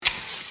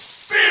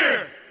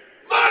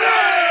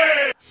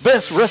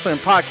best wrestling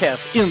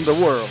podcast in the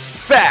world.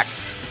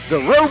 Fact. The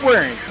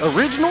road-wearing,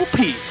 original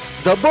Pete,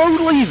 the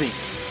believing,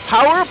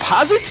 power of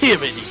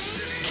positivity,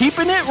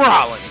 keeping it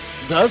Rollins,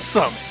 the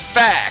Summit.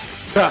 Fact.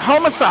 The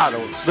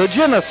homicidal, the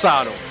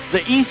genocidal, the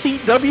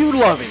ECW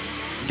loving,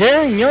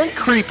 daring young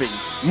creeping,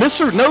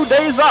 Mr. No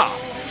Days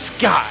Off,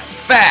 Scott.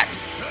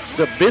 Fact.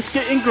 The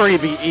biscuit and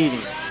gravy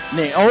eating,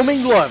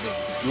 Naomi loving,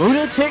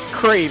 lunatic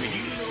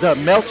craving, the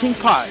melting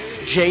pot,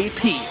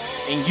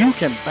 JP, and you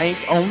can bank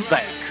on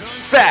that.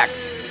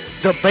 Fact.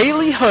 The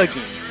Bailey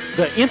hugging,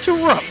 the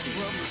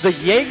interrupting, the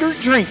Jaeger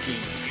drinking,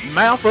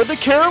 mouth of the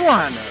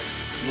Carolinas,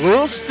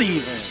 Lil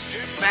Steven.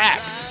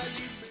 Fact.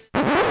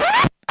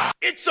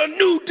 It's a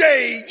new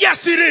day.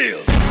 Yes, it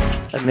is.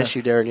 I miss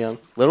you, Darren Young.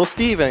 Little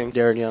Steven,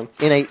 Darren Young,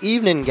 in a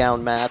evening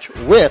gown match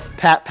with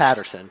Pat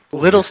Patterson.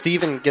 Little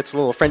Steven gets a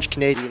little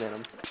French-Canadian in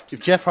him.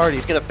 If Jeff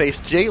Hardy's going to face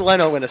Jay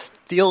Leno in a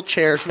steel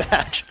chairs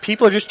match,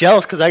 people are just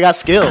jealous because I got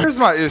skills. Here's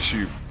my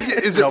issue.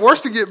 Is it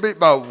worse to get beat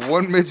by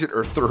one midget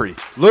or three?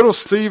 Little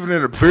Steven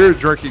in a beer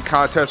drinking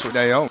contest with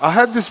Naomi. I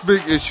have this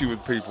big issue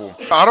with people.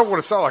 I don't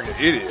want to sound like an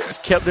idiot.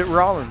 Just kept it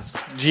Rollins.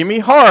 Jimmy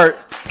Hart,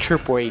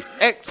 Triple H,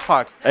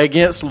 X-Pac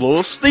against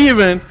Lil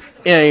Steven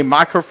in a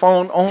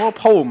microphone on a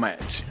pole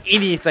match.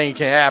 Anything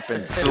can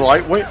happen.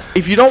 Lightweight.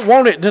 If you don't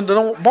want it, then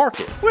don't bark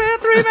it. We're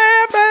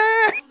three-man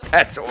band.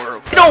 That's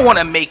horrible. I don't want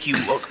to make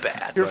you look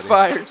bad. You're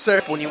fired,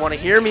 sir. When you want to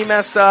hear me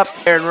mess up,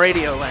 they're in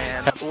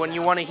Radioland. When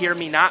you want to hear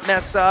me not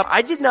mess up,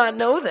 I did not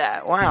know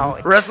that. Wow.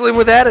 Wrestling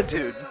with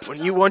attitude.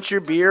 When you want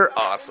your beer,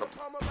 awesome.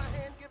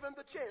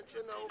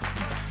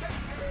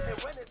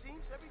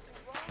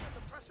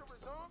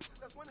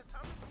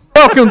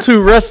 Welcome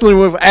to Wrestling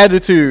with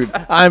Attitude.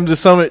 I'm the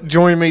Summit.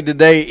 Joining me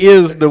today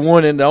is the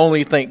one and the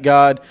only, thank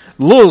God,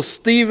 Lil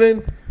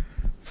Steven.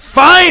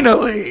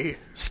 Finally!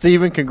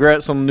 Steven,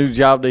 congrats on the new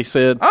job, they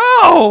said.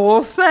 Oh,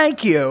 well,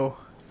 thank you.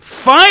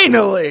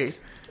 Finally!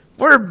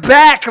 We're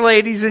back,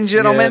 ladies and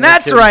gentlemen. Yeah, no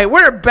That's kidding. right,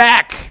 we're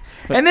back.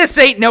 And this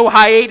ain't no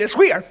hiatus.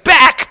 We are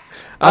back.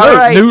 I know, All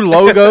right. new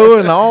logo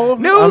and all.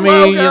 New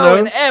logo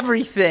and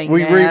everything,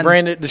 we man.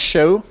 rebranded the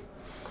show,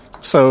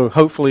 so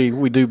hopefully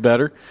we do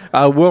better.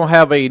 We'll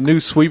have a new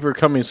sweeper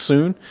coming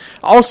soon.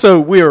 Also,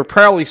 we are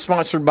proudly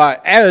sponsored by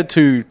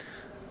Attitude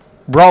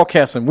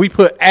Broadcasting. We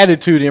put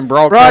Attitude in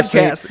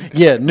broadcasting.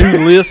 Yeah,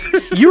 new list.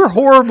 You're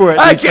horrible at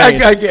I these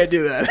things. can't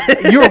do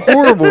that. You're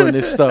horrible in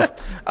this stuff.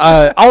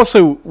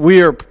 Also,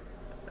 do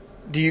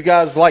you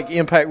guys like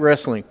Impact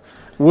Wrestling?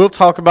 We'll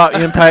talk about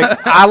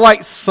Impact. I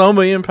like some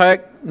of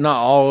Impact, not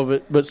all of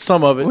it, but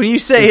some of it. When you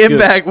say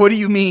Impact, what do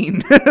you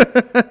mean?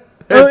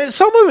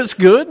 Some of it's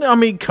good. I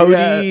mean,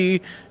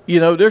 Cody,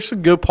 there's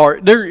some good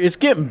part. It's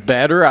getting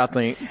better, I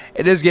think.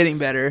 It is getting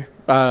better.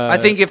 I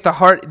think if the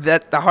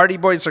Hardy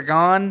Boys are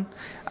gone,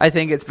 I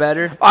think it's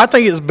better. I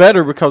think it's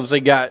better because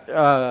they got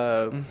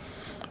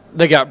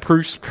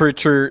Bruce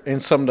Pritchard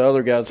and some of the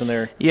other guys in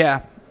there.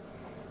 Yeah.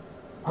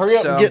 Hurry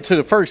up and get to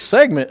the first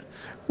segment.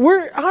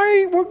 We'll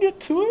get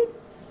to it.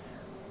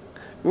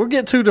 We'll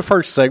get to the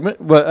first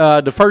segment,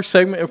 but the first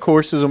segment, of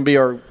course, is going to be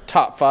our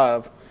top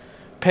 5.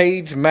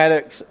 Page,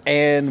 Maddox,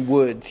 and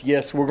Woods.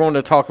 Yes, we're going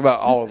to talk about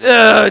all of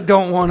them.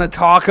 Don't want to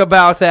talk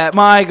about that.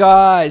 My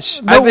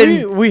gosh. No,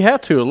 we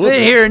have to a little bit.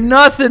 Been hearing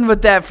nothing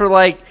but that for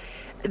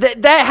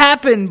that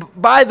happened,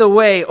 by the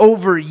way,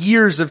 over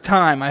years of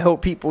time. I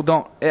hope people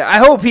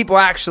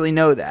actually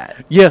know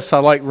that. Yes, I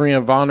like Ring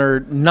of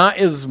Honor. Not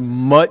as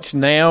much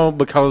now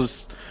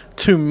because,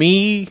 to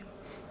me,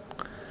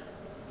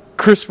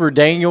 Christopher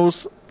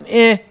Daniels,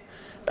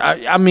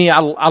 I mean, I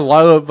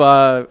love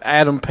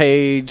Adam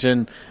Page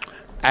and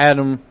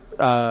Adam.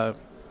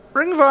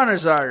 Ring of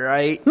Honor's all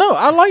right. No,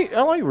 I like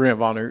Ring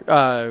of Honor.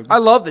 I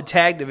love the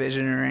tag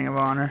division in Ring of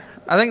Honor.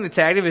 I think the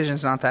tag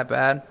division's not that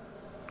bad.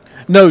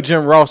 No,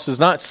 Jim Ross is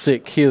not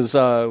sick. His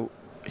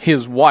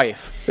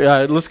wife.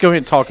 Let's go ahead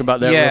and talk about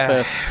that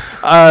real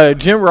fast.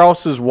 Jim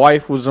Ross's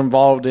wife was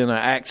involved in an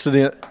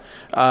accident.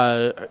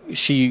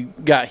 She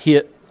got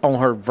hit on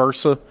her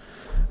Versa.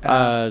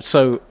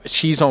 So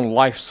she's on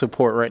life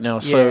support right now.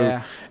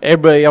 So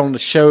everybody on the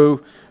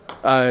show,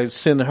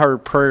 send her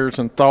prayers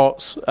and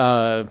thoughts,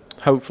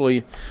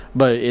 hopefully.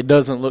 But it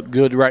doesn't look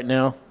good right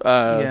now.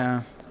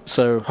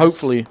 So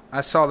hopefully.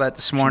 I saw that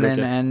this morning,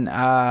 and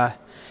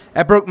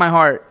that broke my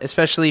heart,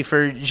 especially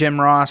for Jim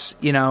Ross.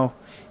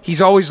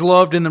 He's always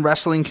loved in the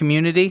wrestling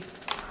community.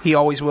 He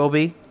always will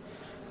be.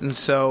 And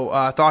so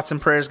thoughts and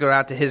prayers go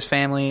out to his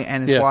family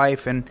and his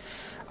wife, and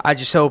I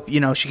just hope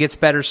she gets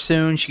better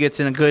soon. She gets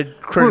in a good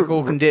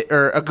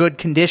a good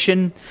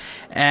condition,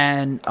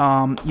 and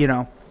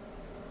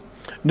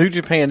New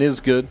Japan is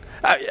good.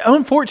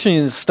 Unfortunately,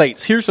 in the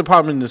States, here's the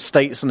problem in the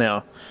States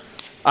now.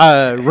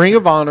 Ring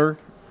of Honor,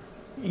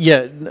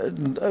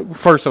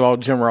 first of all,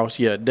 Jim Ross,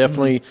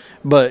 definitely.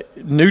 Mm-hmm.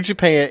 But New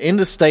Japan in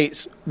the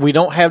States, we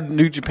don't have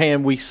New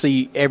Japan we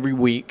see every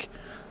week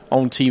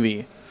on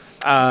TV.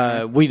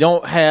 We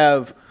don't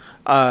have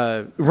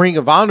Ring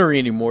of Honor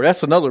anymore.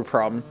 That's another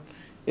problem.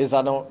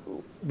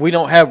 we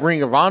don't have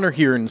Ring of Honor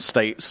here in the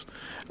States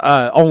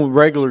on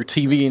regular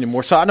TV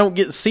anymore, so I don't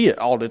get to see it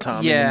all the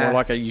time anymore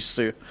like I used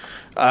to.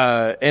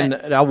 And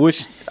I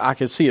wish I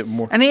could see it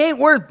more. And it ain't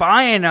worth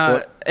buying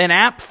an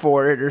app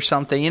for it or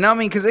something, you know what I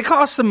mean? Because it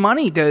costs some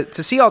money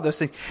to see all those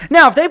things.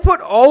 Now, if they put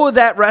all of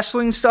that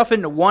wrestling stuff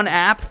into one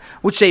app,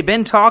 which they've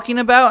been talking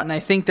about, and I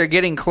think they're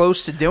getting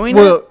close to doing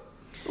it.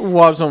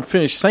 What I was going to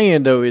finish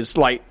saying, though, is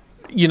like,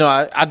 you know,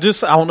 I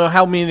don't know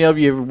how many of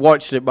you have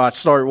watched it, but I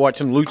started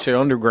watching Lucha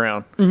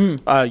Underground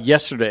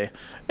yesterday.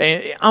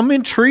 And I'm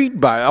intrigued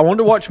by it. I want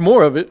to watch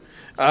more of it.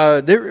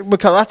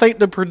 Because I think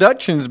the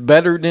production's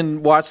better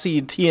than what I see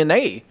in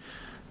TNA.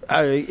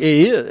 It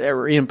is,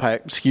 or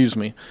Impact, excuse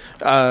me.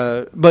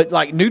 But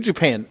like New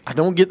Japan, I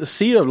don't get to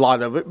see a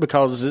lot of it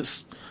because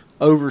it's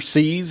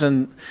overseas.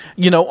 And,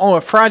 you know, on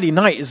a Friday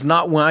night is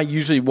not when I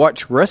usually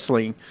watch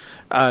wrestling.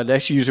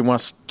 That's usually when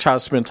I try to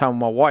spend time with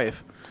my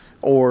wife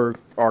or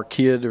our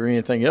kid or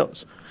anything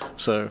else.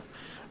 So,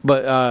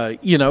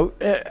 but, you know,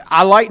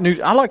 I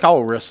like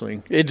all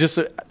wrestling. It just,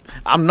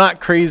 I'm not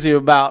crazy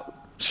about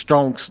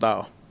strong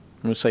style.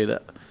 I'm going to say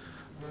that.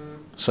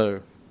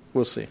 So,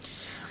 we'll see.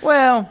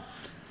 Well,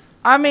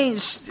 I mean,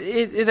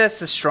 that's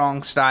the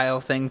strong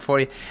style thing for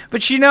you.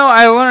 But, you know,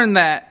 I learned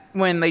that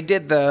when they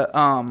did the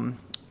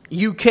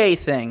UK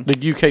thing.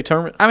 The UK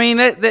tournament? I mean,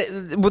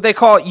 what they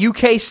call it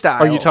UK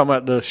style. Are you talking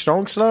about the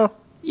strong style?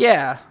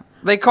 Yeah.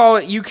 They call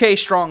it UK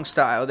strong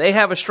style. They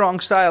have a strong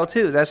style,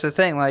 too. That's the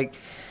thing. Like,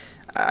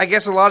 I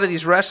guess a lot of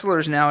these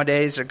wrestlers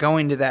nowadays are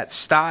going to that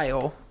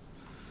style,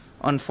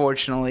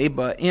 unfortunately.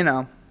 But, you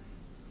know,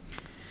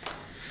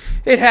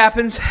 it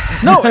happens.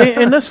 No,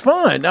 and that's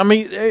fine. I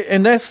mean,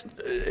 and that's,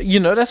 you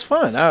know, that's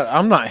fine.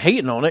 I'm not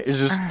hating on it. It's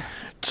just,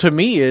 to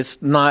me,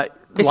 it's not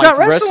It's not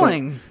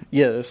wrestling.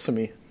 Yeah, it's to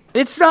me.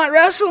 It's not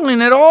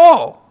wrestling at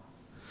all.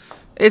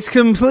 It's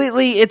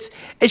completely, it's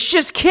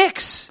just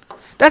kicks.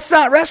 That's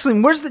not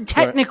wrestling. Where's the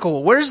technical?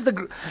 Right. Where's the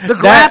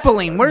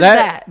grappling? Where's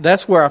that?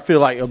 That's where I feel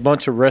like a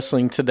bunch of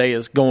wrestling today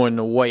is going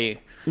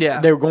away.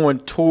 Yeah. They're going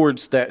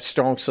towards that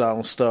strong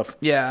style stuff.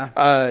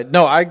 Yeah.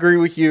 No, I agree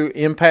with you.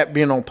 Impact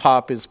being on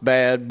Pop is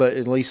bad, but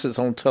at least it's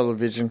on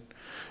television.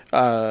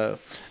 But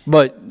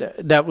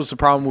that was the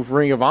problem with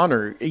Ring of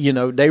Honor. You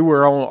know, they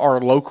were on our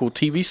local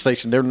TV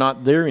station. They're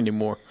not there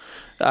anymore.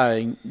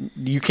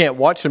 You can't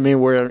watch them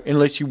anywhere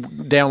unless you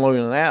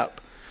download an app.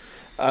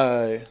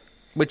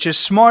 Which is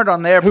smart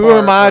on their part. Who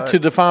am I to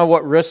define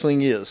what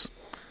wrestling is?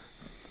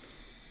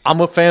 I'm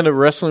a fan of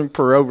wrestling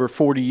for over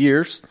 40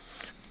 years.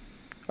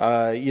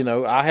 You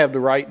know, I have the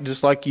right,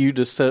 just like you,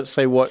 to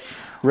say what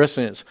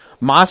wrestling is.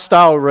 My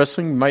style of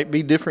wrestling might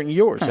be different than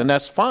yours, and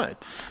that's fine.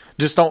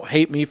 Just don't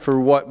hate me for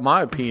what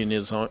my opinion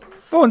is on it.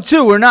 Well, and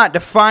two, we're not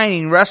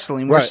defining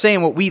wrestling. We're right.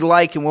 saying what we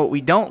like and what we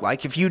don't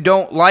like. If you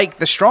don't like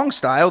the strong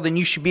style, then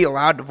you should be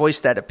allowed to voice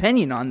that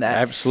opinion on that.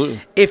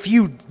 Absolutely. If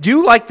you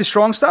do like the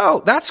strong style,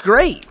 that's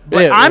great.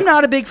 But I'm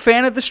not a big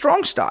fan of the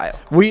strong style.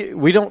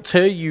 We don't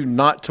tell you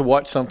not to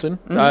watch something.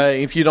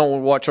 Mm-hmm. If you don't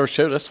want to watch our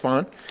show, that's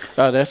fine.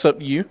 That's up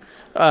to you.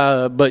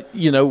 But,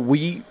 you know,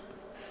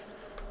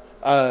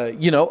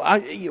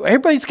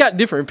 everybody's got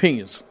different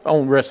opinions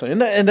on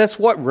wrestling. And that's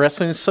what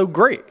wrestling is so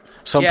great.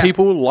 Some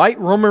people like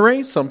Roman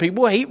Reigns. Some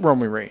people hate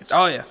Roman Reigns.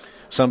 Oh, yeah.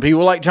 Some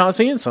people like John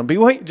Cena. Some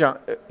people hate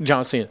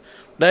John Cena.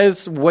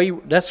 That's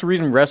the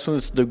reason wrestling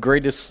is the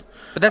greatest,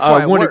 but that's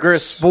why one of the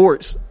greatest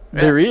sports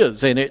there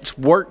is. And it's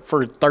worked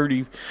for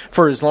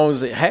as long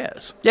as it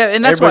has. Yeah,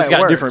 and that's everybody's why it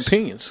got works. different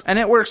opinions. And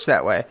it works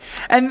that way.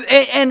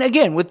 And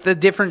again, with the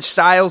different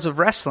styles of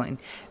wrestling,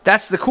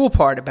 that's the cool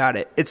part about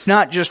it. It's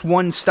not just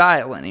one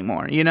style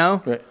anymore, you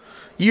know? Right.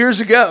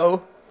 Years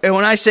ago, and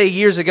when I say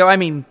years ago, I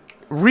mean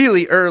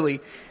really early,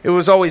 it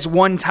was always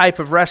one type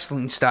of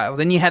wrestling style.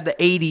 Then you had the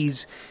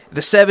 80s, the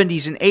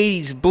 70s and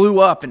 80s blew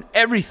up, and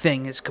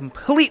everything is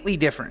completely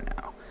different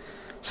now.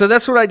 So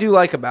that's what I do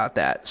like about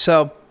that.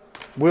 So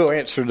we'll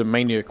answer the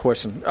Mania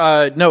question.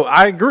 No,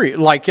 I agree.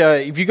 Like,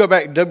 if you go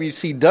back to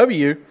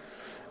WCW,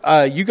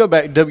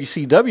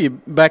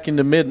 back in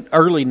the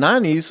early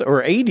 90s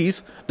or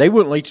 80s, they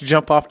wouldn't let you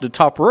jump off the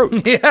top rope.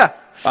 Yeah.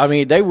 I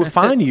mean, they would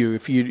fine you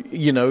if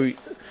you know.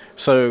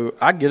 So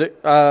I get it.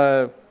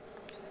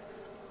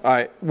 All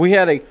right, we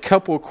had a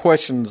couple of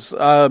questions.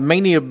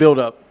 Mania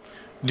build-up.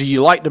 Do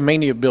you like the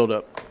Mania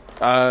build-up?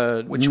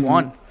 Which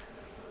one?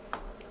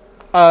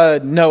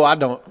 No, I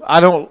don't.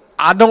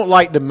 I don't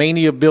like the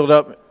Mania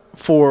build-up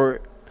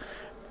for.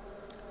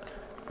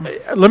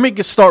 Let me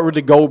start with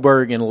the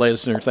Goldberg and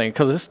Lesnar thing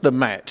because it's the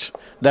match.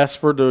 That's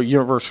for the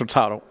Universal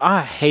title.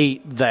 I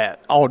hate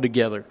that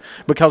altogether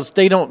because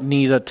they don't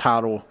need a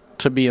title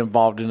to be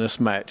involved in this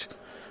match.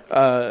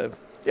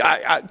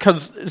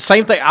 Because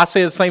same thing, I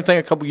said the same thing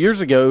a couple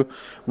years ago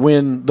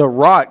when The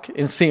Rock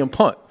and CM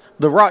Punk.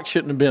 The Rock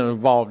shouldn't have been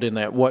involved in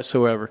that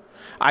whatsoever.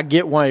 I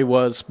get why he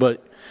was,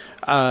 but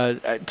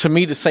to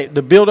me,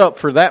 the build up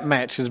for that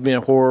match has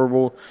been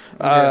horrible.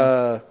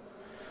 Yeah.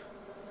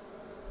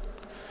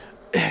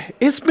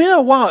 It's been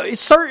a while.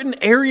 Certain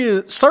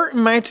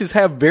matches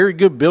have very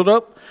good build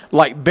up.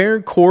 Like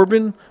Baron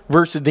Corbin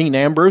versus Dean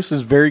Ambrose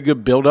is very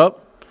good build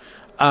up.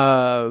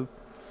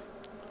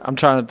 I'm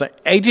trying to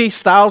think. AJ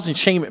Styles and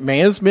Shane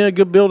McMahon's been a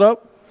good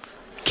build-up.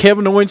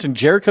 Kevin Owens and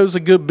Jericho's a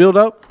good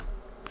build-up.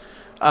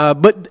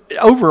 But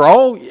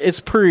overall, it's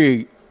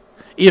pretty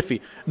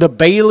iffy. The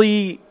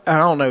Bailey, I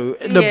don't know.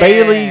 The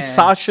Bailey,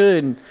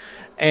 Sasha,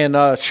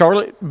 and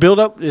Charlotte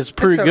build-up is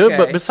pretty good.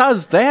 But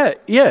besides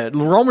that,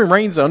 Roman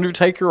Reigns,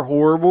 Undertaker,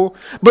 horrible.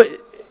 But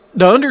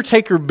the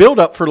Undertaker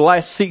build-up for the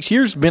last 6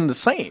 years has been the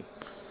same.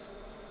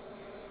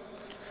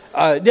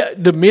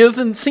 The Miz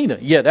and Cena.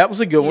 Yeah, that was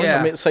a good one.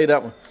 I meant to say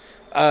that one.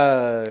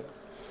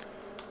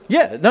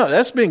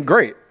 That's been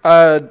great.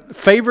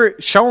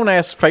 Sean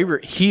asked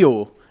favorite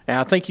heel, and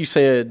I think you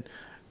said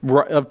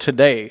of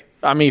today.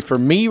 I mean, for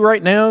me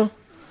right now,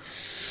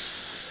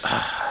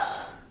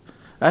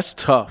 that's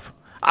tough.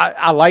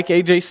 I like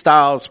AJ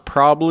Styles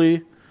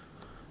probably,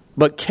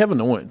 but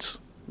Kevin Owens.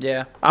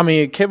 Yeah. I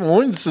mean, Kevin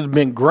Owens has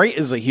been great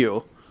as a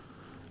heel.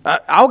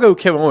 I'll go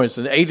Kevin Owens,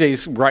 and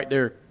AJ's right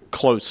there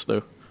close,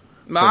 though.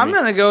 I'm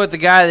going to go with the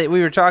guy that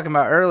we were talking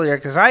about earlier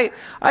because I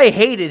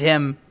hated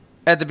him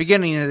at the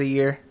beginning of the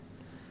year.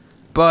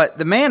 But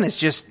the man has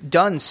just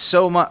done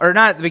so much. Or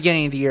not at the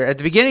beginning of the year. At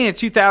the beginning of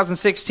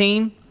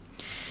 2016,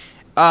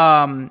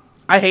 I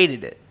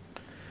hated it.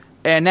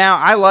 And now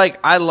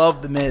I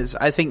love The Miz.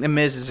 I think The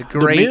Miz is a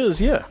great. The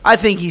Miz, yeah. I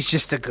think he's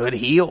just a good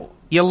heel.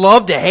 You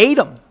love to hate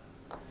him.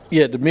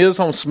 Yeah, The Miz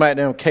on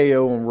SmackDown,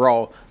 KO on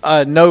Raw.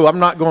 No, I'm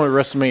not going to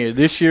WrestleMania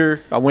this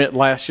year. I went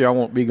last year. I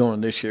won't be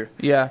going this year.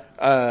 Yeah.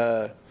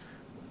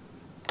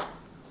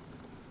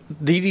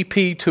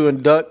 DDP to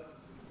induct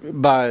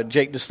by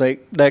Jake the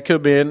Snake. That could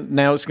have been.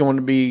 Now it's going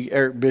to be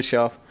Eric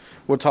Bischoff.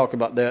 We'll talk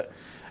about that.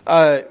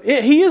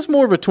 He is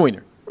more of a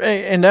tweener.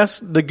 And that's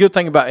the good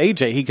thing about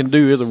AJ. He can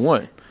do either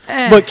one.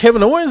 But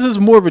Kevin Owens is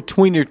more of a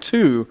tweener,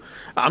 too.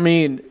 I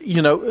mean,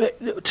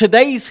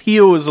 today's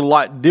heel is a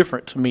lot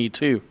different to me,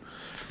 too.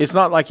 It's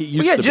not like it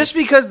used to be. Just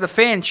because the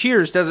fan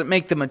cheers doesn't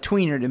make them a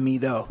tweener to me,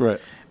 though. Right.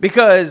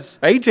 Because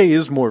AJ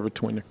is more of a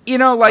tweener.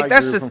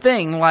 That's the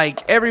thing.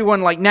 Like,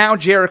 everyone, now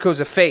Jericho's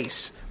a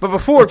face. But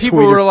before, people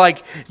were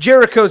like,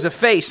 Jericho's a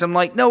face. I'm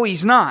like, no,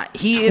 he's not.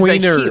 He is a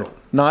heel.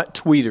 Not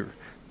tweeter.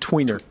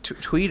 Tweener.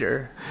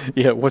 Tweeter?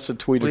 Yeah, what's a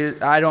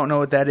tweeter? I don't know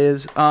what that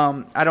is.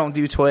 I don't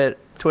do Twitter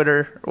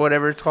or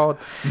whatever it's called.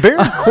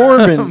 Baron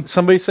Corbin,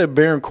 somebody said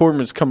Baron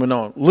Corbin's coming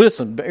on.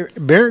 Listen,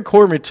 Baron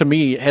Corbin to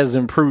me has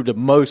improved the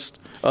most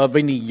of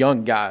any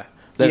young guy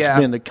that's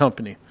been in the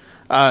company.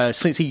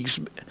 Since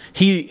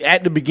he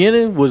at the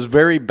beginning was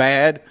very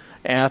bad,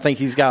 and I think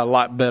he's got a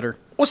lot better.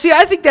 Well, see,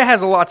 I think that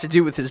has a lot to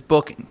do with his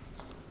booking.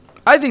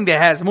 I think that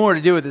has more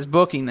to do with his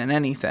booking than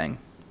anything.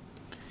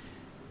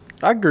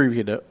 I agree with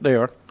you that they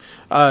are.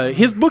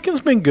 His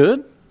booking's been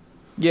good.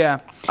 Yeah.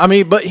 I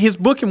mean, but his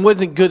booking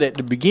wasn't good at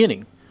the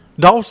beginning.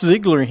 Dolph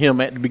Ziggler and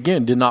him at the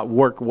beginning did not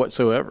work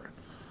whatsoever.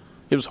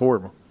 It was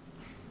horrible.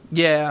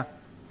 Yeah.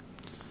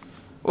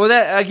 Well,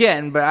 that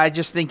again, but I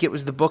just think it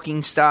was the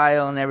booking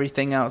style and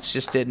everything else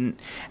just didn't.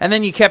 And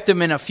then you kept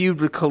him in a feud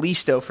with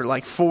Kalisto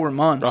for 4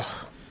 months.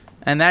 Ugh.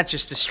 And that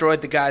just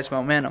destroyed the guy's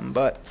momentum.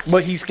 But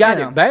he's got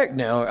it back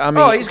now. I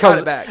mean, he's got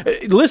it back.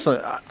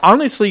 Listen,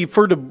 honestly,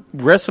 for the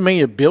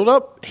WrestleMania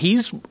build-up,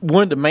 he's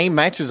one of the main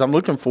matches I'm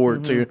looking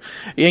forward to.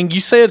 And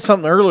you said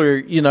something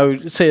earlier,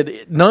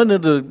 said none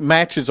of the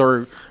matches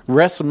are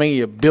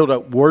WrestleMania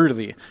build-up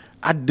worthy.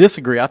 I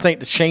disagree. I think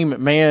the Shane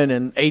McMahon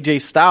and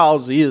AJ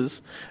Styles is.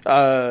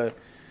 Yeah.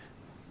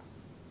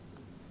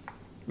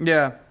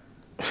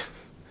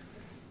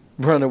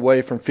 Run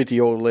away from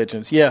 50-year-old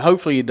legends. Yeah,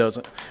 hopefully he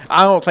doesn't.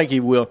 I don't think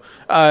he will.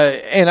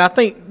 And I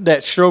think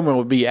that Strowman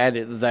will be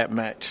added to that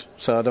match.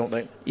 So I don't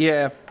think.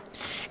 Yeah.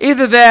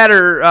 Either that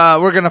or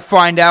we're going to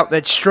find out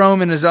that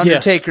Strowman is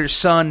Undertaker's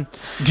son.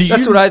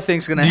 That's what I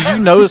think is going to happen. Did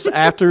you notice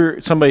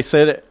after somebody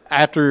said it,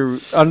 after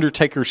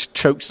Undertaker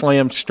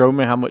chokeslammed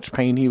Strowman, how much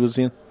pain he was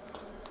in?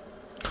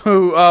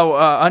 Who?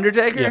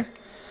 Undertaker? Yeah.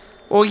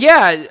 Well,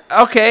 yeah,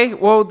 okay.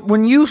 Well,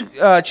 when you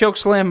choke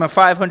slam a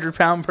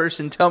 500-pound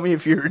person, tell me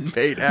if you're in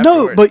pain afterwards.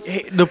 No, but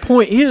the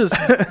point is,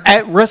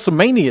 at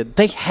WrestleMania,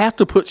 they have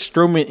to put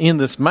Strowman in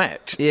this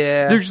match.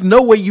 Yeah. There's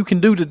no way you can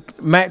do the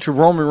match of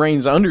Roman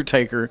Reigns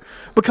Undertaker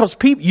because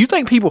you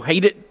think people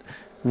hated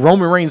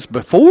Roman Reigns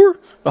before?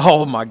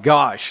 Oh, my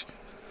gosh.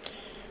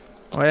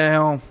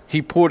 Well.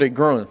 He poured a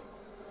grunt.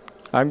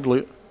 I can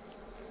believe it.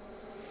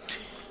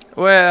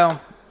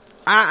 Well,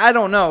 I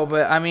don't know,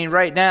 but, I mean,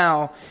 right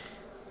now...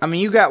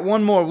 you got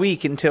one more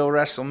week until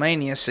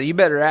WrestleMania, so you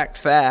better act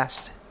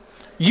fast.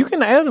 You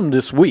can add them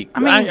this week.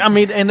 I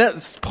mean, and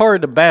that's part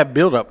of the bad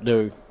build-up,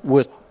 though,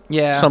 with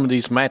some of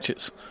these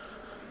matches.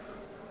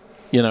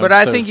 But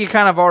I think you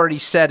kind of already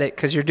said it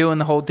because you're doing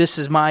the whole "this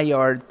is my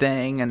yard"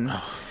 thing, and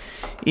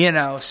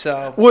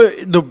so. Well,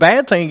 the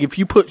bad thing if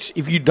you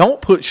don't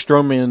put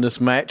Strowman in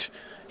this match,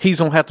 he's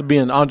gonna have to be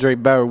an Andre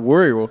Battle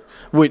Royal.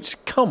 Which,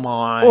 come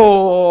on,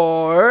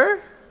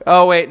 or.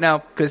 Oh, wait, no,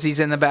 because he's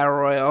in the Battle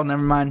Royale.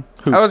 Never mind.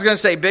 Who? I was going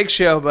to say Big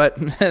Show, but...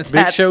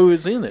 Big Show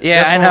is in it.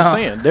 Yeah, That's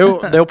what I'm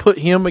saying. They'll put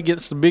him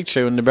against the Big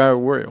Show in the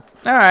Battle Royal.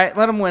 All right,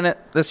 let him win it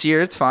this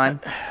year. It's fine.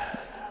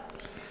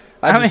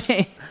 I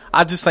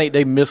just think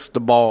they missed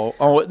the ball.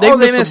 They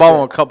missed the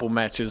ball on a couple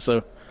matches,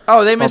 so...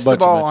 Oh, they missed the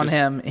bunch of ball on matches.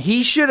 him.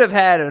 He should have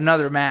had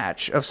another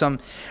match of some.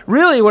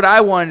 Really, what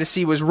I wanted to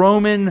see was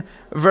Roman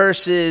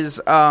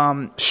versus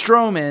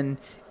Strowman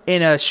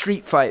in a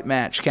street fight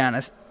match kind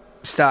of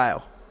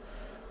style.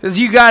 Because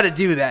you got to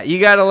do that. You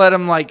got to let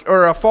him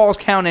or a Falls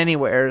Count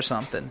Anywhere or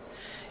something,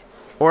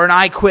 or an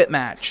I Quit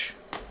match.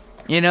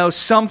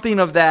 Something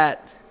of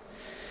that.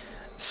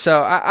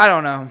 So I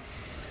don't know.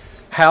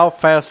 How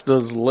fast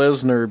does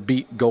Lesnar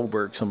beat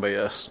Goldberg? Somebody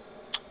else.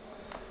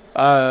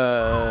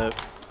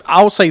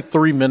 I'll say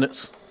 3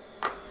 minutes,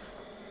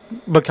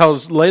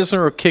 because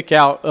Lesnar will kick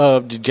out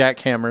of the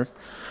jackhammer,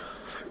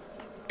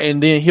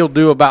 and then he'll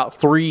do about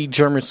 3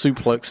 German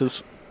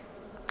suplexes,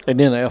 and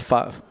then an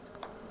F5,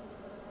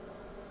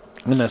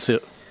 and that's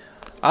it.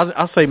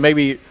 I'll say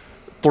maybe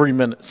 3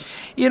 minutes.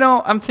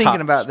 I'm thinking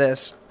Tops. about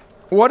this.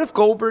 What if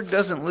Goldberg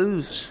doesn't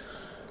lose?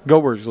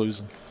 Goldberg's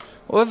losing.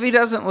 What if he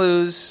doesn't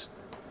lose,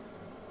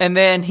 and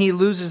then he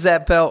loses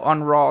that belt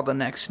on Raw the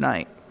next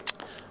night?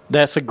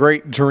 That's a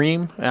great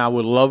dream, and I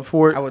would love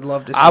for it. I would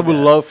love to see I would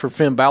that. love for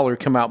Finn Balor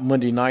to come out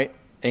Monday night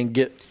and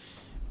get...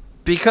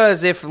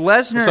 Because if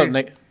What's up,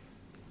 Lesnar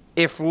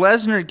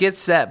Nate?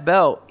 gets that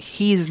belt,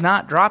 he's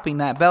not dropping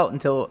that belt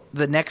until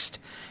the next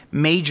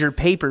major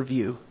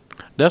pay-per-view.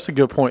 That's a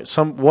good point.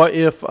 What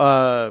if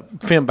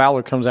Finn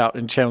Balor comes out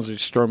and challenges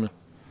Strowman?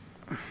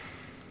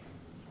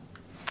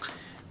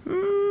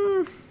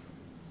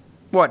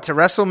 What, to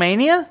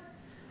WrestleMania?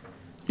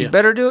 You Yeah.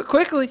 better do it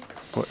quickly.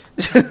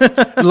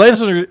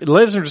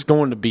 Lesnar's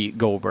going to beat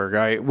Goldberg,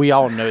 right? We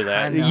all know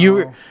that. I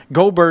know.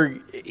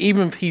 Goldberg,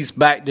 even if he's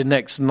back the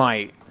next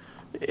night,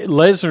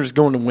 Lesnar's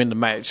going to win the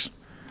match.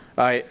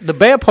 All right. The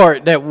bad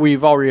part that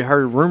we've already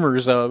heard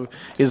rumors of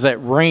is that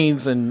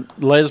Reigns and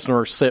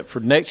Lesnar are set for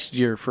next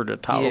year for the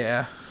title.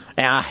 Yeah.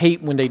 And I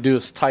hate when they do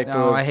this type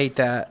No, of I hate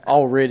that.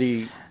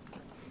 already.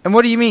 And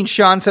what do you mean,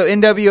 Sean? So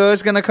NWO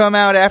is going to come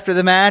out after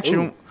the match?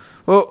 And,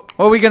 well,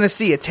 what are we going to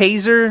see? A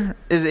taser?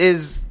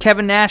 Is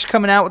Kevin Nash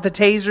coming out with the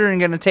taser and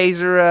going to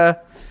taser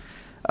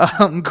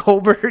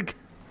Goldberg?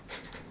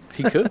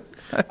 He could.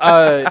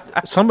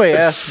 Somebody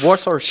asked,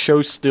 what's our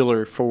show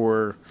stealer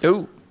for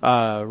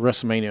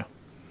WrestleMania?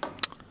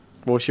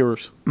 What's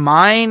yours?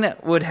 Mine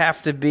would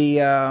have to be,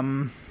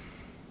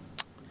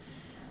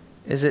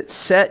 is it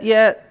set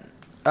yet?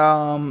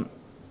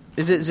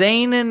 Is it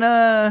Zayn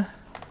and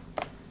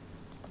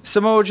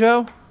Samoa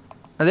Joe?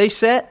 Are they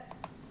set?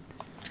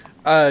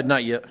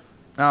 Not yet,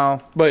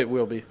 Oh. but it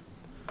will be.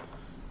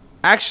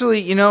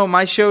 Actually,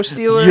 my show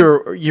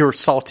stealer... You're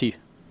salty.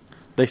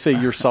 They say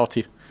you're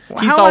salty. He's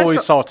How am I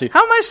always salty.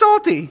 How am I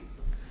salty?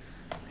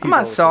 I'm not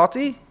always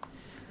salty.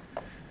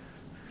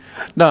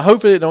 Now,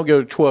 hopefully it don't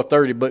go to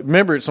 12:30. But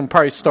remember, it's gonna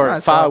probably start I'm at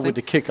not 5 salty. with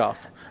the kickoff.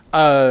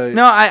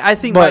 No, I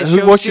think But my who-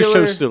 show what's your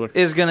show stealer?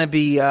 is going to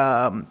be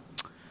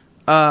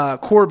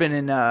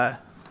Corbin and...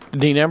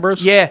 Dean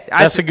Ambrose. yeah.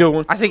 that's a good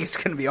one. I think it's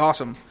going to be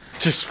awesome.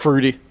 Just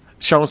fruity.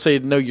 Sean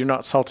said, "No, you're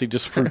not salty,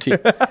 just fruity,"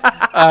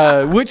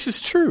 which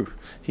is true.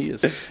 He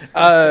is.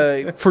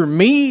 For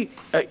me,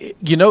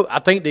 I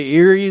think the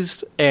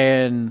Aries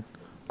and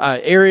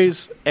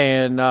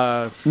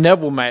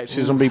Neville match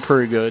is going to be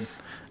pretty good.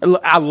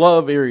 I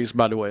love Aries,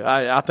 by the way.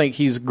 I think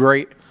he's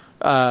great.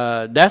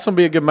 That's going to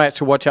be a good match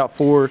to watch out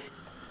for.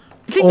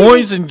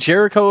 Owens and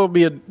Jericho will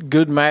be a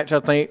good match, I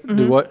think. Mm-hmm.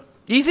 Do what?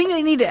 Do you think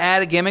they need to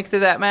add a gimmick to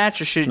that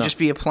match, or should it just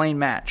be a plain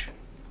match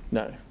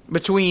No.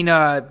 between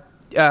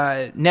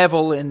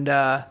Neville and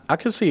I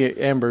could see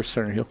Ambrose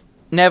turning heel.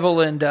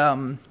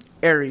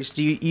 Aries?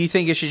 Do you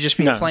think it should just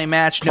be a No. plain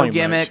match, no Plain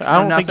gimmick, match. I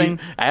don't nothing?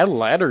 think you add a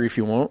ladder if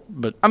you want,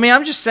 but I mean,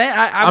 I'm just saying.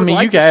 I would mean,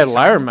 like you to can add a see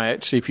ladder something.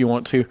 match if you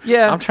want to.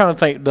 Yeah. I'm trying to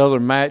think the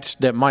other match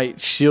that might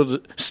steal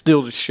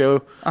the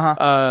show.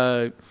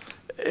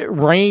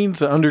 Reigns,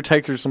 the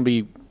Undertaker's gonna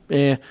be.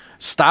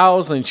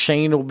 Styles and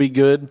Shane will be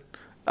good.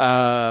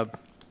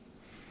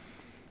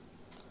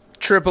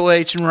 Triple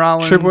H and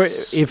Rollins. Triple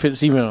H, if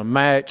it's even a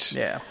match.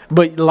 Yeah.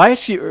 But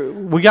last year,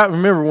 we got to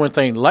remember one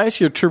thing.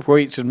 Last year, Triple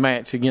H's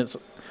match against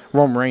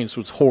Roman Reigns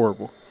was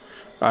horrible.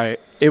 All right,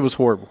 it was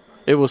horrible.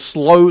 It was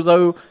slow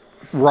though.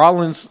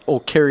 Rollins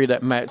will carry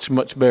that match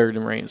much better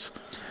than Reigns.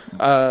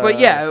 But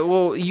yeah,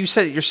 well, you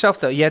said it yourself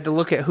though. You had to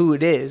look at who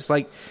it is.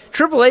 Like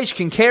Triple H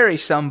can carry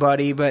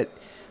somebody, but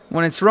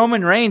when it's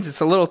Roman Reigns,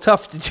 it's a little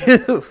tough to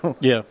do.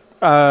 Yeah.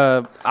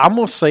 I'm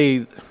going to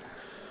say,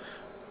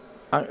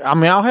 I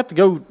mean, I'll have to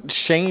go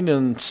Shane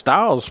and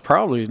Styles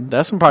probably.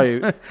 That's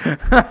probably.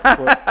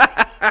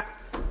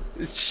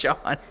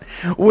 Sean.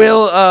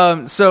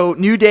 Will, so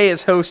New Day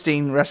is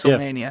hosting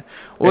WrestleMania. Yeah.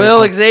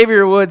 Will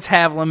Xavier Woods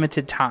have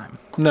limited time?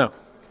 No.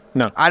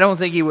 I don't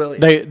think he will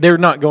either. They're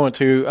not going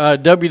to.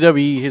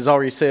 WWE has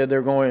already said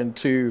they're going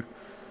to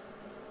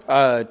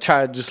try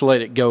to just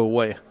let it go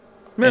away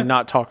and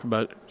not talk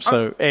about it.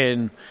 So,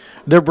 and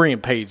they're bringing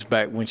Paige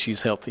back when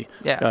she's healthy.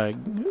 Yeah.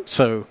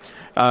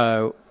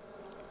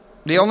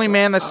 The only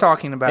man that's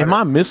talking about am it.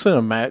 I missing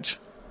a match?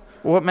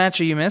 What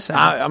match are you missing?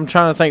 I'm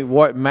trying to think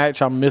what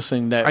match I'm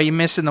missing. That Are you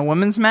missing the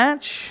women's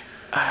match?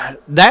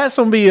 that's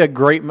gonna be a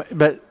great.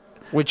 But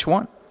Which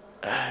one?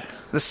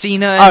 The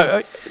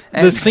Cena.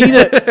 The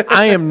Cena.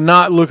 I am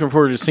not looking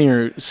forward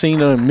to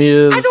Cena and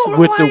Miz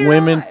with the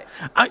women.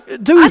 I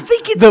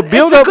think the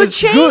build up good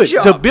is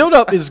good. The build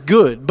up is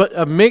good, but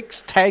a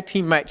mixed tag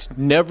team match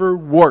never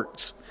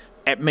works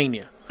at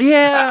Mania.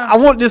 Yeah. I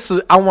want this.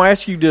 I want to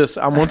ask you this.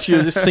 I want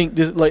you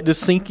to let this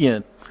sink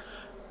in.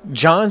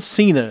 John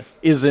Cena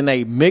is in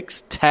a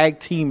mixed tag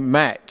team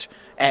match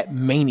at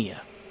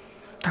Mania.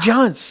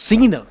 John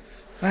Cena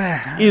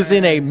is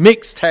in a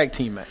mixed tag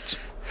team match.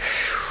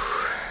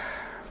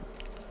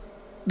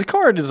 The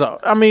card is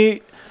out. I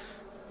mean,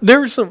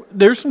 there's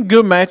some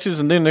good matches,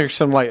 and then there's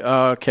some like,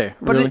 okay,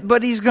 really?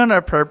 But he's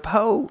gonna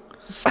propose.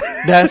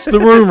 That's the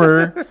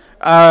rumor.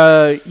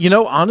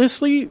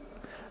 Honestly,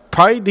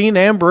 probably Dean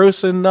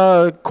Ambrose and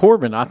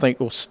Corbin, I think,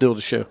 will steal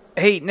the show.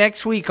 Hey,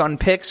 next week on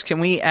picks, can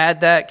we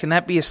add that? Can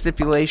that be a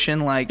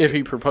stipulation? Like, if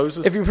he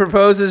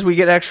proposes, we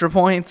get extra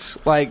points.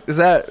 Like, does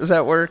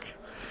that work?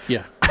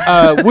 Yeah.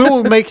 We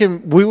will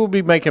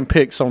be making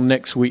picks on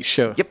next week's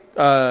show. Yep.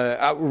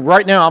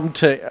 Right now,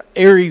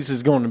 Aries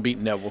is going to beat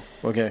Neville.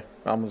 Okay,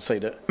 I'm going to say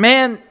that.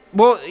 Man,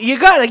 well, you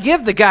got to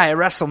give the guy a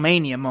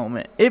WrestleMania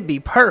moment. It'd be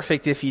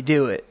perfect if you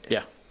do it.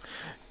 Yeah.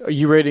 Are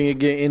you ready to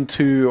get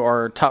into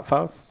our top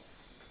 5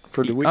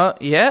 for the week?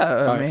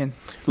 Yeah. I mean,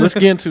 let's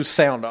get into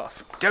Sound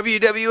Off.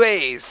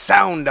 WWA's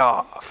Sound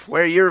Off,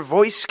 where your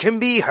voice can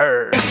be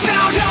heard.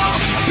 Sound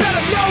off, let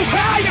them know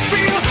how you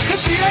feel.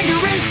 If the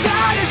anger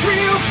inside is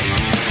real,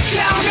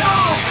 sound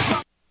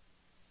off.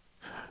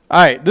 All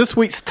right, this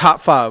week's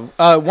top 5.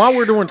 While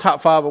we're doing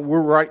top 5,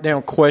 we'll write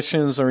down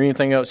questions or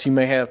anything else you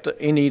may have,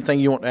 anything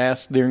you want to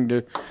ask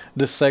during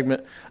this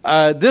segment.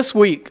 This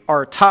week,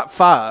 our top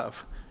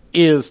 5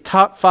 is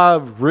top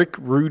 5 Rick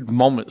Rude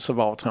moments of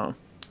all time.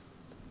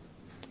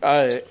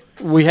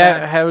 We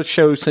have a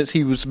show since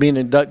he was being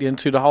inducted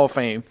into the Hall of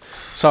Fame.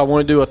 So I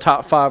want to do a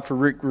top 5 for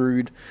Rick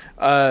Rude.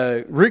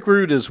 Rick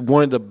Rude is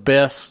one of the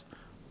best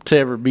to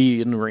ever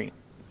be in the ring.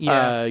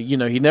 Yeah.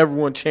 He never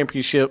won a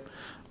championship,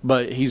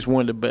 but he's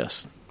one of the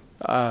best.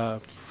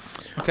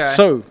 Okay.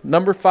 So,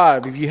 number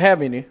 5, if you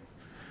have any,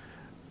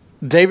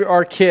 David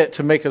Arquette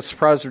to make a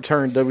surprise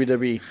return to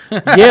WWE.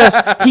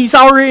 Yes, he's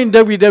already in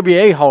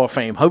WWA Hall of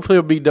Fame. Hopefully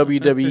it'll be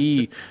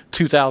WWE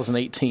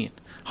 2018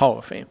 Hall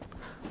of Fame.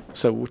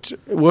 So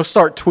we'll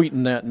start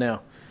tweeting that now.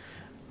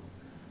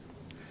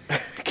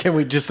 Can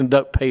we just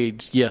induct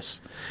Paige? Yes.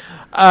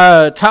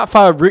 Top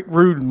 5 Rick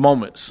Rude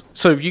moments.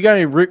 So if you got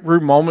any Rick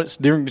Rude moments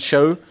during the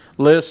show,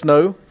 let us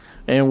know,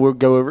 and we'll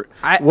go over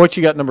it. What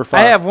you got, number 5?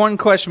 I have one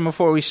question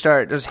before we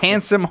start. Does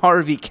Handsome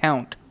Harvey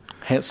count?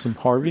 Handsome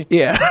Harvey?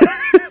 Yeah.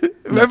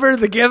 Remember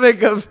the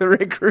gimmick of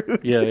Rick Rude?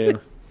 Yeah.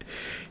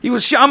 He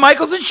was Shawn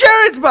Michaels'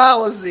 insurance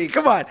policy.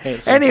 Come on.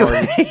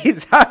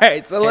 Anyways, all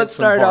right, so let's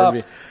start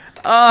Harvey.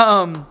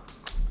 off.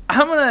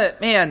 I'm going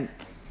to,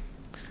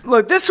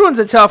 look, this one's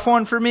a tough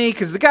one for me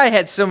because the guy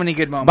had so many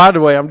good moments. By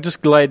the way, I'm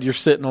just glad you're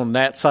sitting on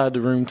that side of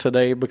the room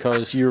today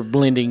because you're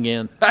blending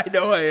in. I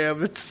know I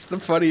am. It's the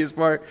funniest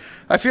part.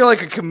 I feel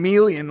like a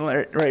chameleon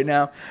right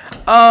now.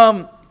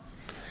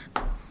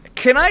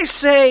 Can I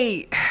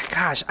say,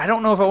 gosh, I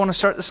don't know if I want to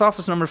start this off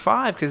as number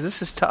 5 because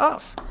this is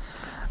tough.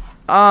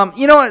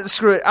 You know what?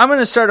 Screw it. I'm going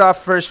to start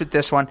off first with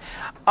this one.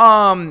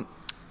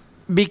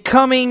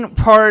 Becoming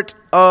part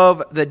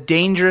of the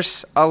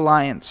Dangerous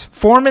Alliance.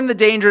 Forming the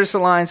Dangerous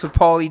Alliance with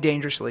Paulie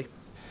Dangerously.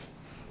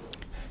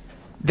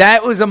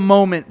 That was a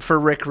moment for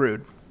Rick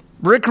Rude.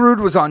 Rick Rude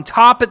was on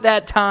top at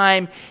that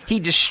time. He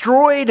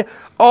destroyed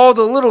all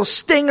the little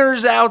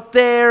stingers out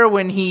there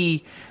when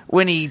he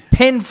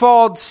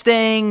pinfalled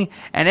Sting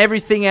and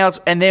everything else.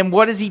 And then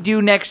what does he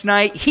do next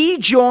night? He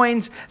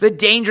joins the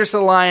Dangerous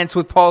Alliance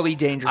with Paulie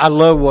Dangerously. I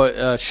love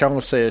what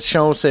Sean said.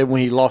 Sean said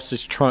when he lost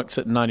his trunks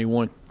at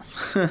 91.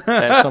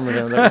 That's some of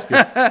them. That was good.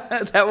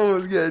 That one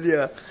was good,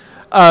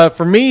 yeah.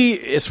 For me,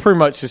 it's pretty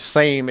much the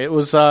same. It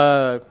was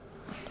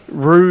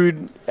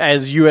Rude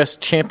as U.S.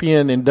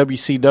 champion in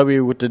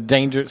WCW with the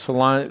Dangerous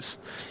Alliance.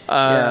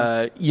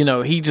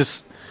 He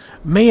just,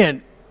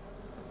 man,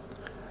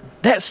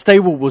 that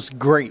stable was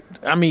great.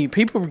 I mean,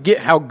 people forget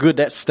how good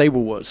that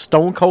stable was.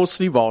 Stone Cold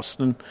Steve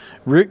Austin,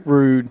 Rick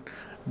Rude,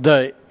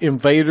 the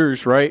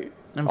Invaders, right?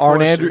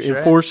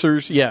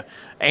 Enforcers, yeah.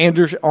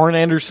 Arn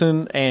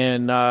Anderson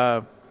and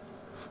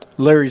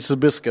Larry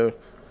Zbyszko.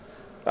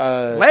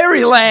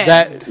 Larry Land.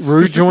 That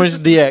Rude joins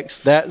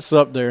DX. That's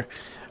up there.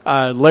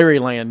 Larry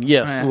Land,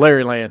 yes,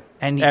 Larry Land.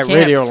 And you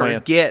can't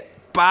forget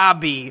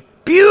Bobby.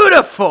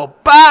 Beautiful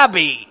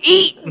Bobby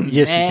Eaton.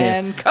 Yes,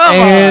 man. You can. Come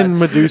and on.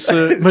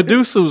 Medusa.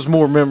 Medusa was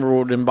more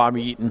memorable than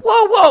Bobby Eaton.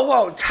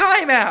 Whoa.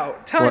 Time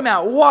out.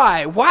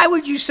 Why? Why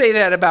would you say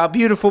that about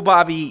beautiful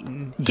Bobby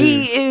Eaton?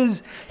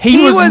 Dude.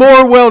 He was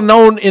more well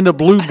known in the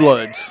Blue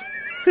Bloods.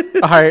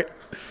 All right.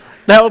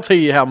 That'll tell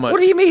you how much. What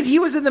do you mean? He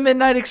was in the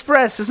Midnight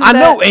Express. I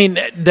know, and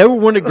they were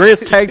one of the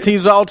greatest tag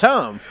teams of all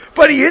time.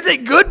 But he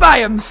isn't good by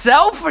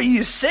himself? Are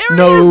you serious?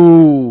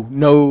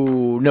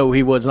 No,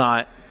 he was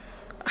not.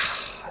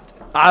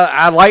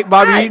 I like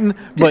Bobby Eaton,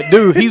 but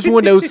dude, he's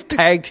one of those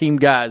tag team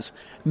guys.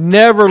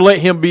 Never let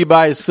him be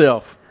by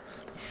himself.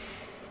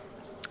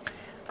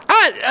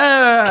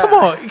 Come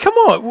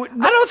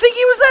on. I don't think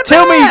he was that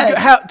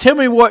bad. Tell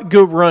me what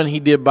good run he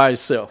did by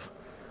himself.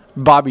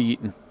 Bobby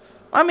Eaton.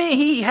 I mean,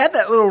 he had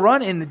that little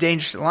run in the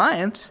Dangerous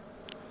Alliance.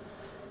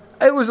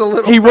 It was a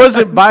little. He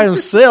wasn't by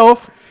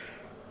himself.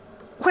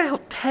 Well,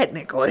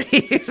 technically.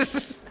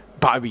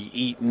 Bobby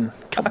Eaton.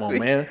 Come on,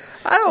 man.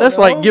 I don't That's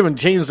know. like giving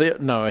James.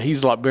 No,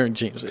 he's like better than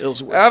James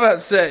Ellsworth. I'm about to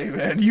say,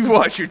 man, you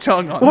watch your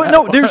tongue on Well, that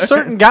no, one. there's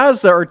certain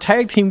guys that are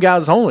tag team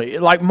guys only,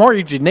 like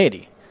Mario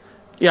Jannetty.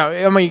 Yeah,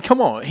 I mean,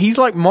 come on. He's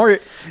like Mario.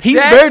 He's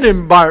better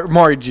than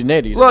Mario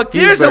Jannetty. Look,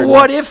 here's a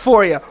what if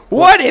for you.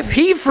 What if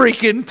he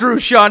freaking threw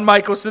Shawn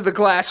Michaels through the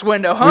glass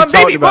window, huh? We talked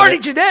Maybe about Marty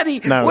it.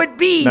 Jannetty would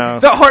be No.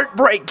 the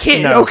Heartbreak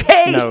Kid,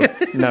 okay?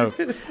 No.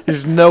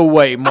 There's no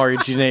way Mario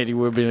Jannetty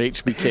would have been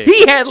HBK.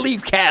 He had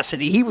Leaf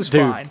Cassidy. He was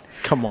Dude, fine.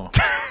 come on.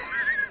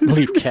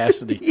 Leaf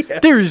Cassidy.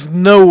 There is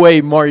no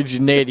way Mario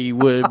Jannetty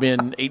would have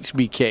been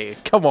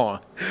HBK. Come on.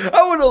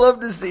 I would have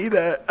loved to see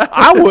that.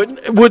 I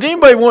wouldn't. Would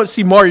anybody want to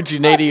see Mario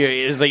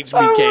Jannetty as HBK?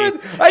 I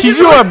would. Can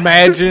you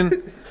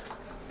imagine?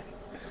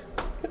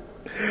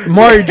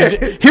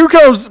 Here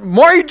comes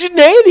Mario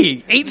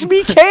Jannetty,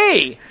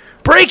 HBK.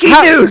 Breaking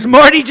news: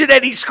 Marty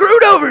Jannetty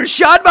screwed over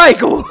Shawn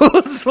Michaels.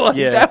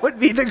 Yeah. That would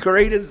be the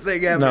greatest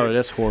thing ever. No,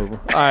 that's horrible.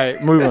 All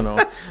right, moving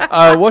on.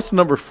 What's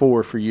number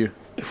 4 for you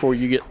before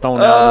you get thrown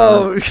out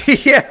of the room?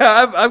 Yeah,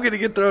 I'm going to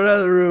get thrown out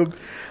of the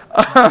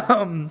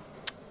room.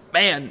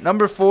 Man,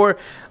 number 4.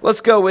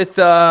 Let's go with.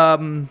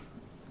 I've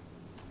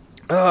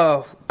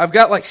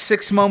got like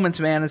 6 moments,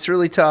 man. It's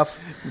really tough.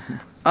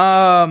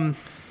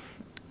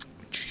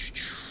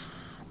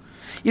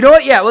 You know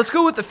what? Yeah, let's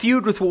go with the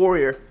feud with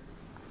Warrior.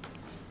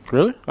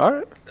 Really? All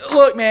right.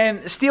 Look,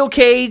 man, Steel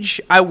Cage,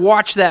 I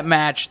watched that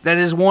match. That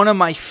is one of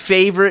my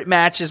favorite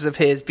matches of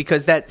his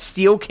because that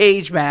Steel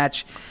Cage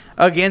match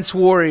against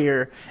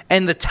Warrior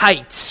and the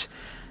tights.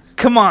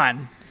 Come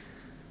on.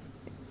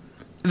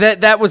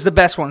 That was the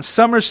best one.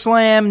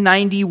 SummerSlam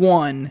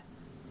 91.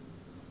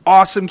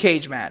 Awesome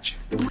cage match.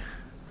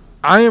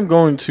 I am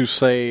going to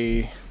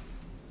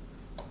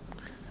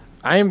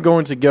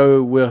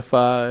go with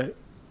the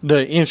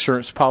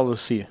insurance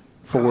policy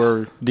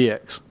for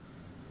DX.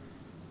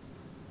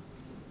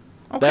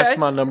 Okay. That's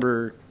my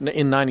number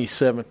in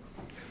 97.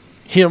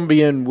 Him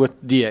being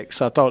with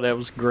DX. I thought that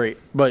was great.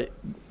 But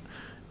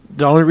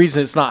the only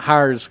reason it's not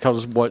higher is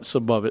because of what's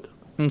above it.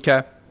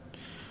 Okay.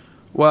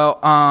 Well,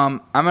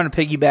 I'm going to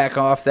piggyback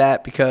off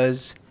that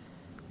because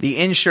the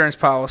insurance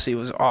policy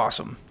was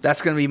awesome.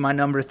 That's going to be my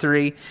number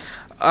 3.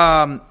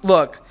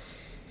 Look,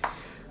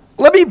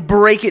 let me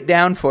break it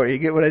down for you.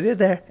 Get what I did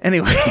there?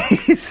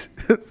 Anyways.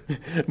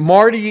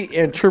 Marty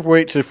and Triple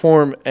H to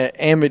form an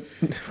Amit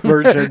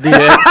version of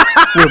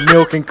DX with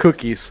milk and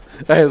cookies.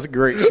 That is a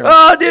great show.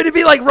 Oh, dude, it'd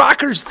be like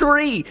Rockers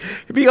 3.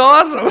 It'd be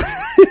awesome.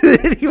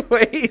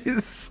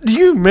 Anyways. Do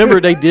you remember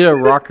they did a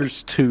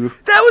Rockers 2?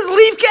 That was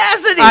Leaf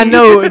Cassidy. I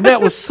know, and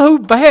that was so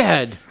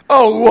bad.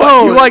 Oh, what?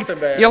 Oh,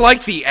 you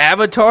like the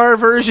Avatar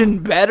version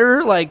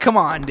better? Like, come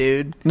on,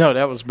 dude. No,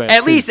 that was bad. At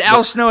too. least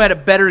Al Snow had a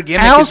better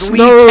gimmick Al as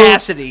Snow, Leaf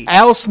Cassidy.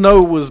 Al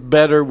Snow was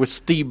better with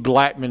Steve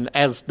Blackman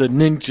as the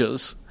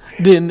ninjas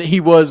than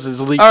he was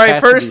as Leaf All right,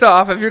 Cassidy. first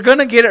off, if you're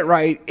gonna get it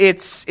right,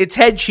 it's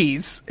head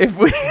cheese. If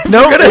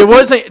it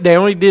wasn't. They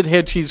only did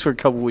head cheese for a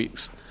couple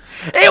weeks.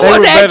 It was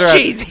were head better at-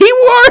 cheese. He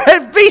wore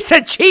a piece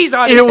of cheese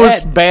on his It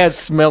was head. bad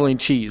smelling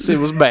cheese. It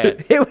was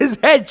bad. It was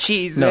head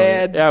cheese,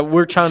 man. Yeah,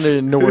 we're trying to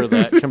ignore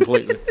that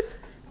completely.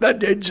 The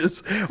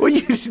ninjas. Well,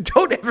 you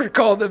don't ever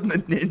call them the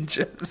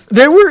ninjas.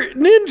 They were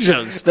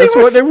ninjas. That's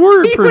what they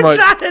were, He pretty was much.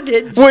 not a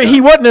ninja. Well, he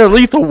wasn't a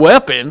lethal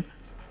weapon.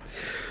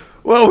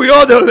 Well, we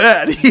all know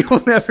that. He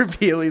will never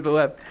be a lethal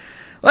weapon.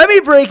 Let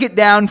me break it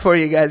down for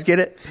you guys. Get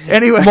it?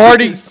 Anyway.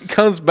 Marty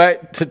comes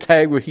back to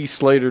tag with Heath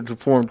Slater to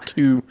form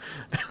 2.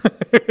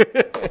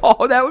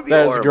 Oh, that would be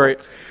That's horrible.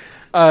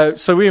 great.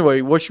 So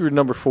anyway, what's your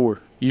number 4?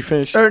 You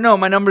finished? Or no,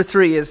 my number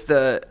 3 is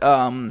the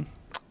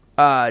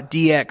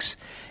DX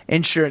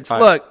insurance. All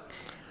right. Look,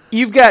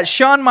 you've got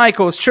Shawn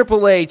Michaels,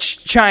 Triple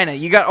H, China.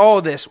 You got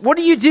all this. What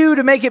do you do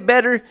to make it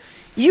better?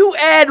 You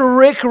add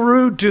Rick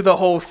Rude to the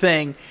whole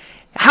thing.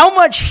 How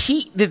much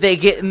heat did they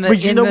get in the,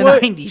 But you in know the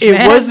what? 90s, It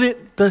man?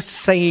 wasn't the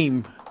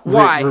same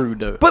Why? Rick Rude,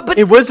 though. But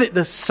it wasn't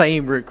the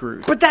same Rick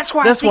Rude. But that's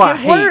why I think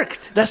it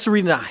worked. That's the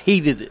reason I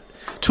hated it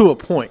to a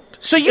point.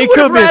 So you it would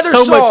could have have been rather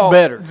so saw much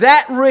better.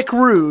 that Rick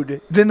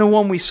Rude than the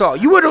one we saw.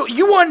 You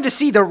wanted to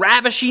see the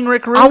ravishing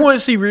Rick Rude? I want to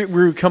see Rick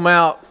Rude come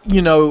out,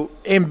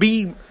 and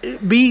be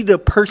the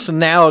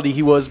personality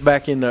he was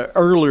back in the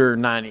earlier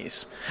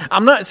 90s.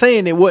 I'm not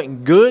saying it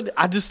wasn't good.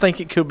 I just think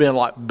it could have been a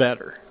lot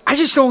better. I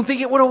just don't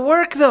think it would have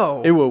worked,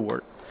 though. It would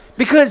work.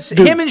 Because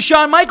Dude. him and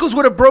Shawn Michaels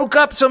would have broke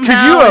up somehow.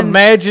 Can you and-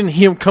 imagine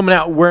him coming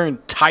out wearing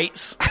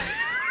tights?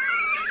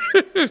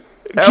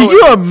 Can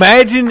you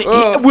imagine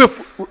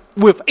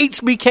with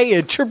HBK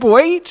and Triple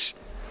H?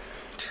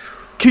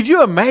 Could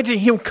you imagine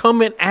him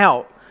coming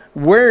out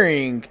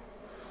wearing?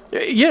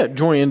 Yeah,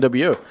 join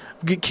NWO.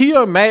 Can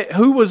you imagine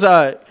who was?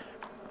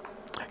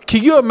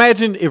 Can you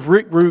imagine if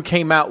Rick Rude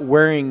came out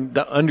wearing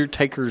the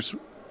Undertaker's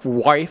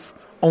wife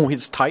on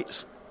his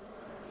tights?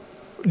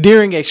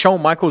 during a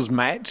Shawn Michaels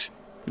match,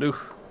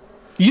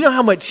 you know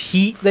how much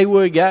heat they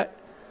would have got?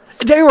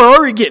 They were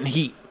already getting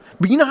heat.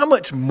 But you know how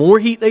much more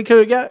heat they could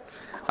have got?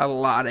 A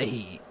lot of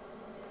heat.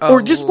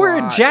 Or just wear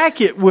a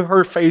jacket with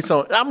her face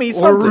on. I mean, Or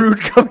something. Rude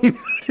coming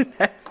out in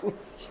that.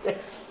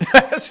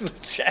 That's the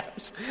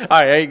chaps.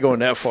 I ain't going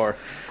that far.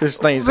 There's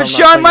things. But I'm not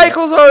Shawn thinking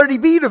Michaels already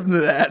beat him to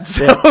that.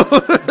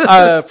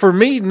 So. For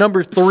me,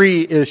 number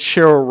 3 is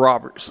Cheryl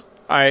Roberts.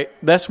 All right,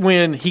 that's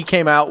when he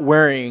came out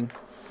wearing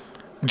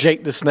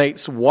Jake the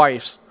Snake's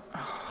wife's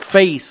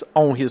face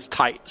on his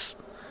tights.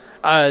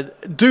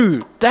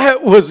 Dude,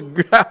 that was,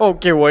 I don't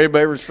care what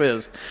anybody ever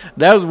says,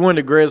 that was one of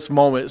the greatest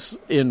moments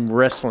in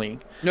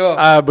wrestling.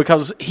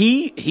 Because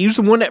he's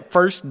the one that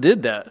first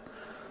did that.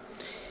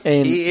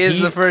 And He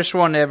is the first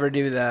one to ever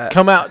do that.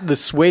 come out the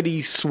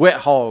sweaty sweat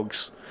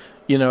hogs.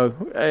 You know,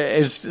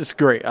 it's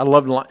great. I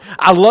love it.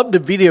 I love the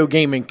video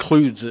game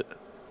includes it.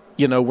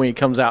 You know, when he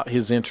comes out,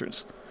 his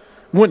entrance.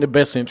 One of the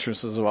best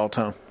entrances of all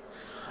time.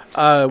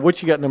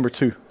 What you got number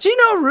 2? Do you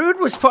know Rude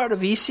was part of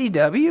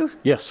ECW?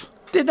 Yes.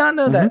 Did not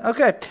know that.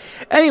 Okay.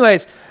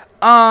 Anyways,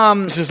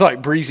 This is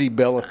like Breezy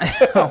Bella.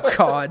 oh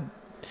God.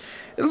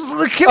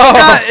 Look,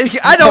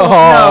 I don't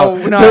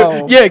know.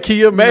 No. Yeah, can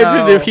you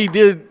imagine No. if he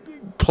did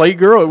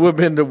Playgirl? It would have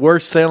been the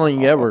worst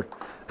selling ever.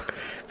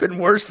 Been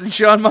worse than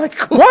Shawn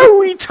Michaels. Why are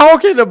we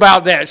talking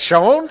about that,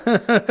 Sean?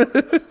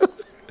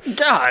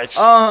 Gosh.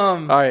 All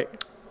right.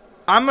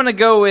 I'm gonna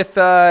go with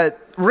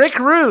Rick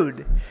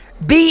Rude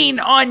being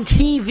on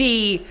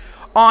TV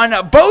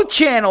on both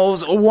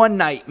channels one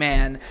night,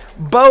 man.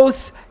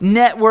 Both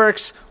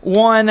networks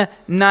one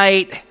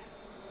night.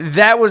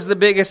 That was the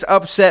biggest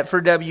upset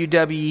for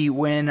WWE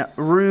when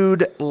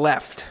Rude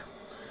left.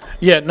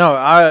 Yeah, no,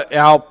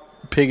 I'll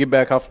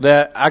piggyback off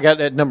that. I got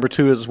that number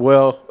 2 as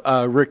well.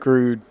 Rick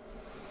Rude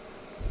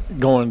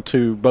going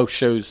to both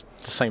shows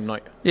the same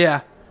night.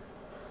 Yeah.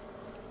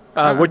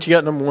 What you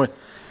got number 1?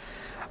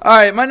 All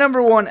right, my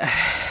number 1. I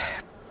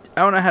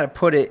don't know how to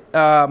put it.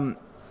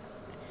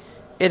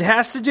 It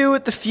has to do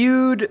with the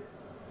feud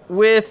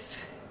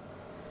with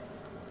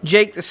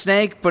Jake the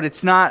Snake, but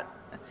it's not.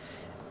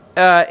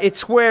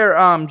 It's where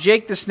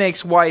Jake the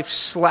Snake's wife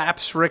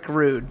slaps Rick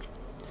Rude.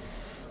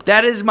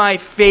 That is my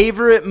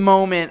favorite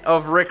moment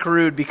of Rick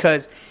Rude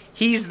because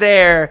he's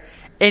there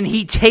and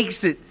he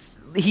takes it.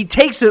 He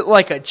takes it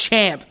like a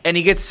champ, and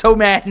he gets so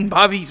mad. And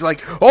Bobby's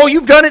like, "Oh,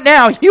 you've done it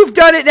now! You've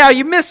done it now!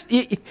 You mess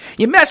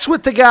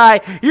with the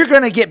guy, you're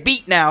gonna get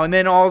beat now." And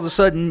then all of a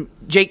sudden,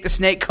 Jake the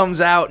Snake comes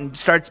out and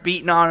starts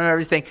beating on him and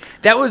everything.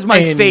 That was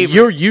my favorite.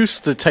 You're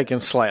used to taking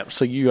slaps,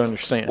 so you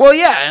understand. Well,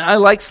 yeah, I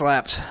like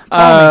slaps.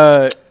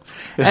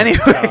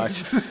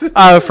 Anyways,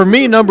 For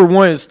me, number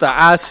 1 is the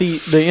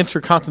IC, the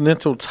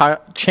Intercontinental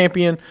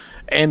Champion,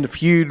 and the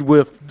feud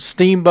with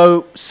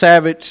Steamboat,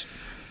 Savage,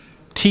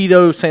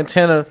 Tito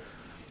Santana.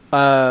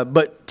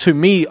 But to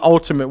me,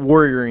 Ultimate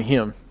Warrior and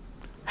him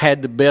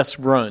had the best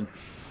run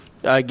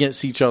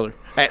against each other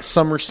at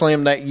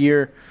SummerSlam that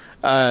year.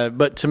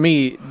 But to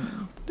me,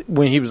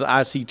 when he was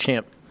IC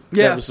champ,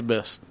 that was the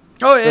best.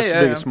 Oh, yeah, that's the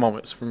biggest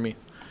moments for me.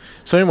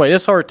 So anyway,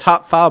 that's our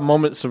top 5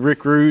 moments of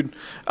Rick Rude.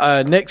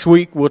 Next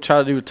week, we'll try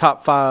to do a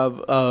top 5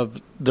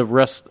 of the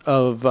rest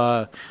of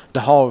the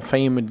Hall of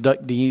Fame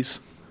inductees.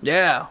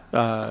 yeah,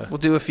 we'll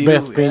do a few.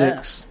 Beth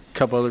Phoenix, a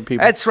couple other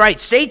people. That's right.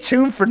 Stay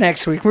tuned for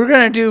next week. We're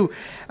going to do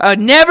a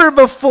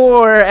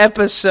never-before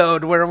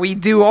episode where we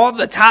do all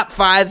the top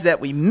 5s that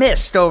we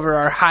missed over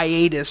our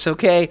hiatus,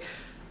 okay?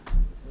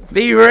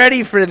 Be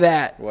ready for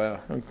that. Wow,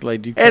 I'm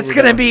glad you. It's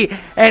going to be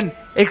an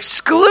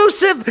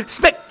exclusive,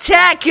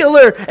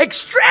 spectacular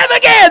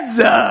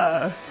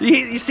extravaganza.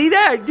 You see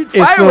that? I did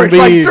fireworks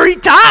like 3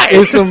 times.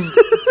 It's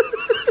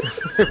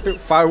some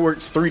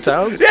fireworks 3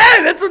 times.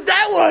 Yeah, that's what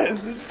that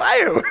was. It's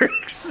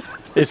fireworks.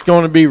 It's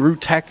going to be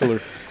Rutacular.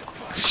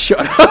 Shut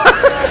up.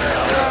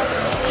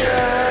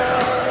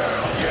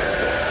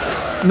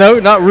 No,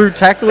 not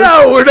Rutacular.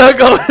 No, we're not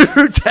going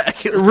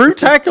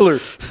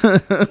Rutacular.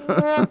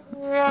 Rutacular.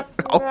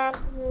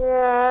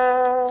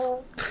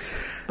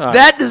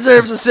 That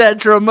deserves a set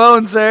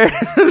trombone, sir.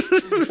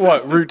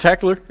 What,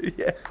 Rutacular?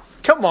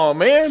 Yes. Come on,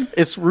 man.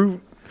 It's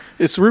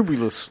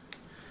Rubulus.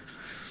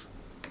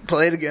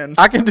 Play it again.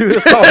 I can do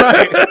this all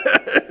night.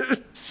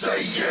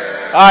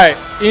 All right.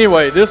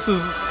 Anyway,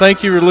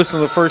 thank you for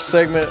listening to the first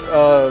segment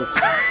of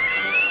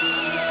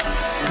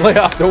Lay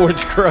Off the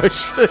Orange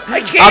Crush.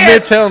 I can't. I've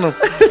been telling them.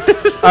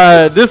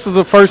 This is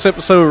the first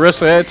episode of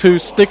Wrestling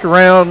Attitude. Stick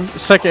around. The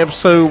second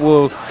episode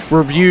will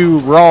review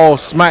Raw,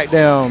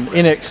 SmackDown,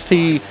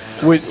 NXT,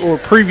 or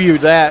preview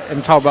that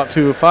and talk about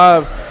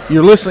 205.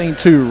 You're listening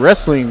to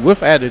Wrestling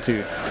with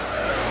Attitude.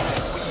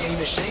 We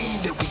ain't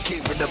ashamed that we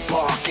came from the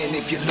park. And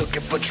if you're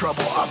looking for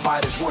trouble, our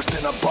bite is worse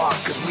than a bark.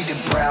 Cause we done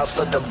browse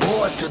on them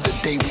boys till the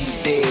day we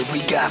dead.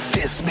 We got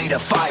fists made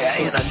of fire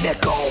and a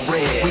neck all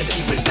red. We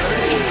keep it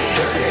dirty,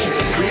 keep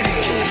it gritty.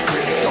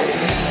 Don't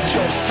need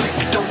your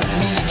slick, don't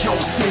need your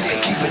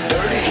city. Keep it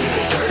dirty,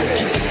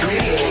 keep it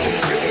gritty.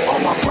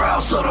 On my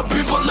brows so the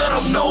people let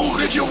them know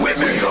that you're with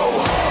me. We go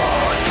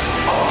hard,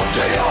 all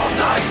day, all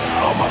night.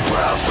 On my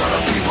brows so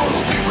the people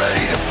who be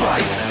ready to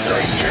fight.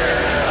 Say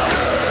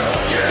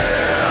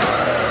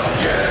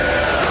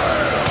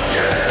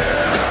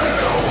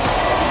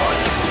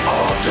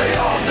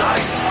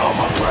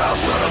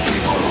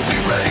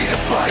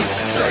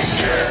Take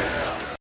care.